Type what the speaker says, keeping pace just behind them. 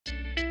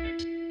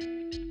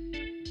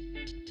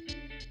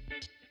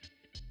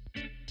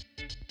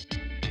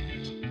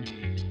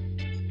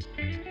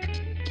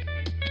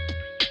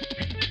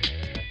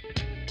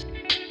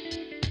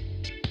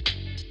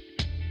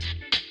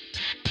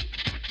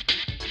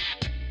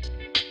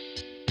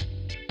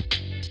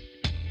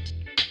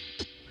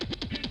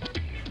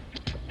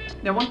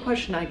Now, one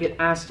question I get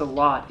asked a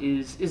lot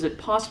is it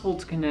possible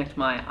to connect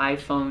my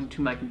iPhone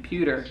to my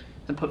computer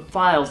and put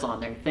files on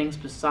there, things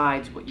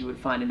besides what you would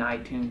find in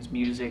iTunes,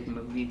 music,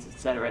 movies,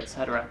 etc.,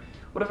 etc.?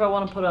 What if I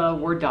want to put a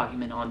Word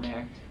document on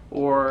there,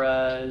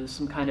 or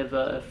some kind of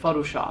a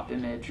Photoshop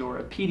image, or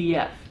a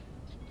PDF?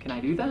 Can I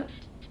do that?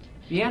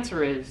 The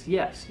answer is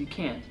yes, you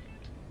can.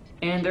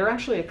 And there are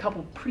actually a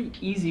couple pretty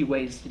easy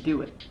ways to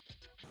do it.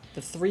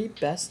 The three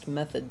best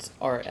methods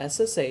are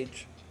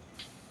SSH,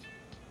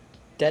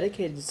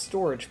 dedicated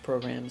storage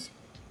programs,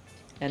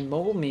 and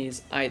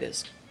MobileMe's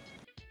iDisk.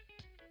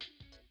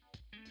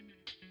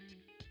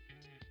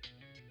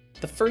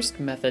 The first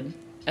method,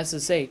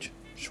 SSH,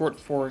 short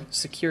for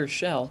Secure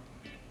Shell,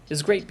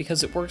 is great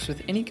because it works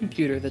with any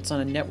computer that's on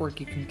a network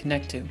you can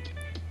connect to.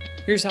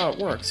 Here's how it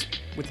works,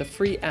 with a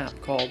free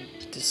app called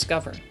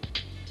Discover.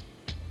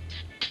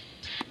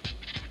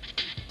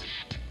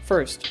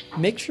 First,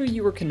 make sure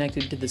you are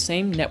connected to the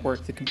same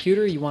network the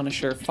computer you want to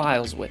share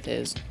files with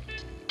is.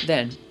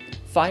 Then,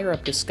 fire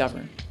up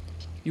Discover.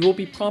 You will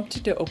be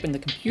prompted to open the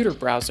computer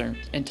browser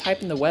and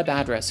type in the web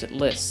address it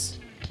lists.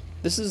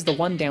 This is the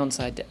one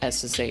downside to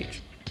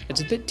SSH.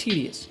 It's a bit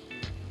tedious.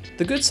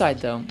 The good side,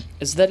 though,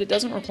 is that it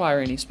doesn't require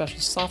any special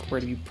software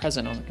to be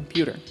present on the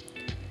computer,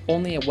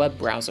 only a web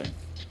browser.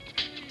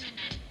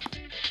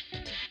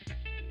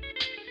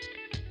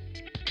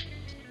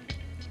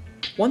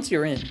 Once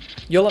you're in,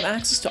 you'll have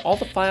access to all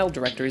the file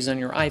directories on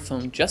your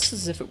iPhone just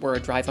as if it were a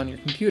drive on your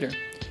computer.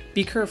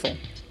 Be careful,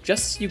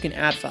 just as you can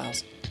add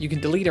files, you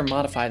can delete or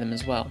modify them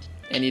as well,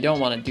 and you don't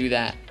want to do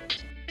that.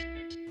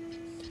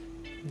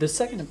 The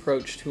second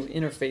approach to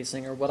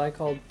interfacing are what I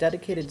call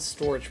dedicated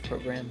storage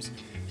programs,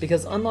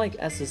 because unlike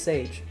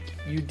SSH,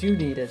 you do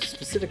need a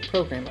specific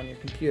program on your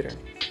computer.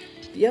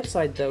 The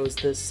upside, though, is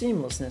the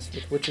seamlessness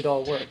with which it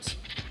all works.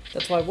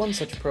 That's why one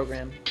such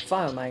program,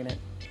 FileMagnet,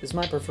 is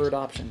my preferred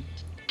option.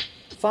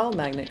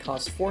 FileMagnet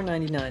costs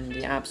 $4.99 in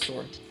the App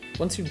Store.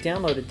 Once you've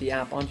downloaded the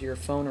app onto your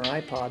phone or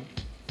iPod,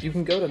 you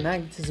can go to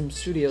Magnetism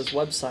Studio's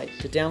website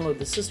to download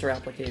the sister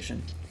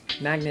application,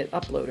 Magnet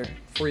Uploader,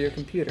 for your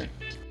computer.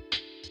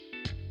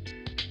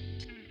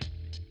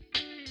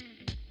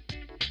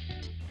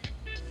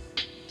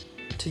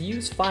 To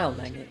use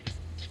FileMagnet,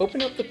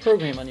 open up the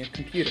program on your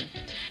computer,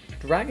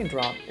 drag and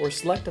drop or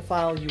select a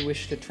file you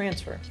wish to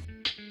transfer.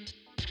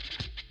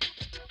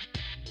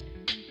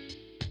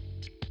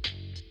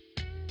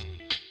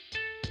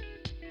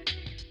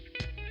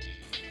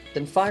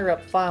 Then fire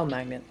up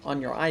FileMagnet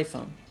on your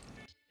iPhone.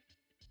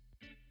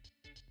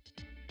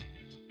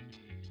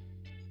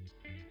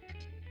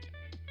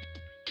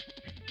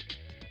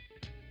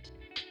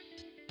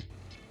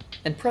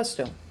 And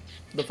presto,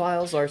 the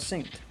files are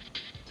synced.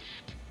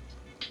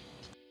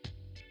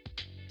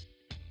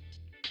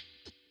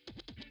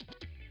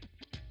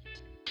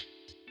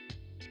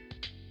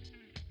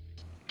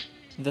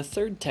 The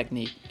third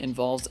technique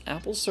involves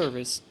Apple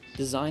service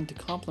designed to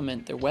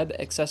complement their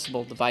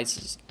web-accessible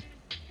devices.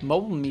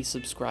 MobileMe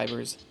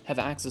subscribers have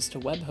access to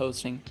web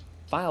hosting,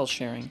 file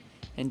sharing,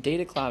 and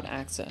data cloud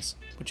access,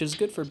 which is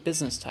good for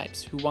business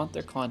types who want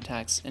their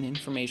contacts and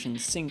information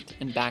synced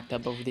and backed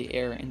up over the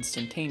air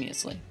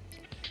instantaneously.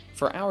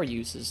 For our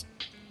uses,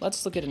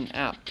 let's look at an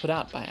app put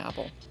out by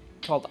Apple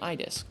called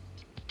iDisk.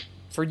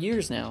 For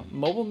years now,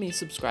 MobileMe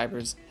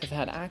subscribers have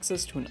had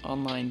access to an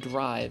online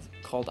drive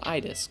called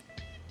iDisk.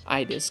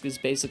 iDisk is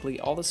basically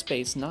all the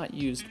space not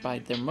used by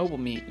their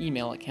MobileMe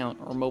email account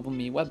or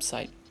MobileMe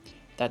website.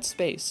 That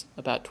space,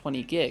 about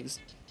 20 gigs,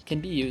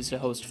 can be used to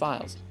host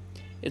files.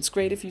 It's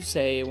great if you,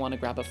 say, want to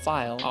grab a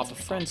file off a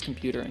friend's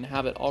computer and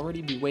have it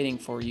already be waiting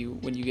for you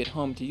when you get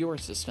home to your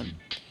system.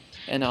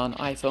 And on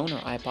iPhone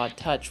or iPod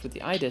Touch with the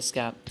iDisk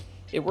app,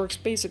 it works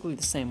basically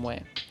the same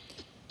way.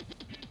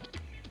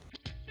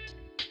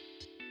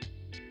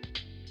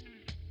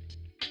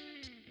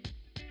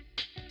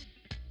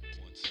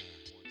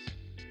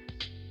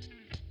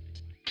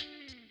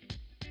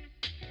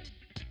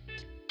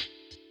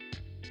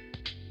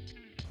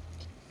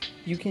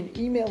 You can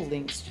email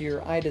links to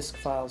your iDisk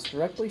files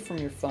directly from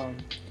your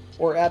phone,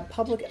 or add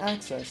public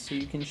access so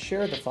you can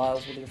share the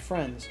files with your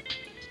friends.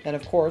 And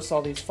of course,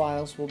 all these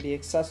files will be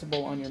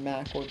accessible on your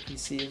Mac or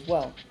PC as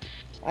well.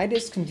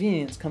 iDisk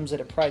convenience comes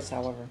at a price,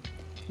 however,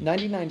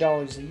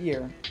 $99 a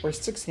year, or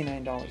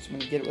 $69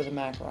 when you get it with a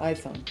Mac or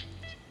iPhone.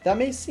 That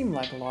may seem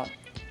like a lot,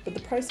 but the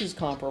price is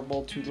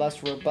comparable to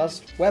less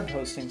robust web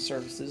hosting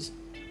services,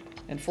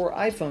 and for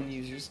iPhone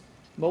users,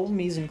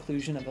 MobileMe's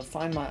inclusion of a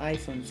Find My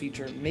iPhone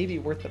feature may be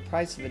worth the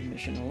price of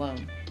admission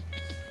alone.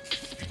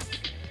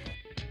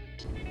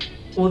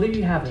 Well, there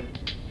you have it.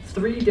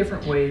 3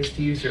 different ways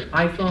to use your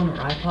iPhone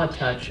or iPod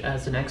Touch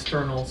as an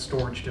external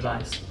storage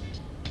device.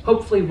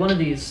 Hopefully one of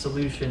these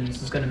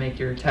solutions is going to make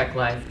your tech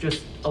life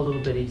just a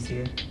little bit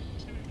easier.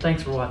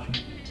 Thanks for watching.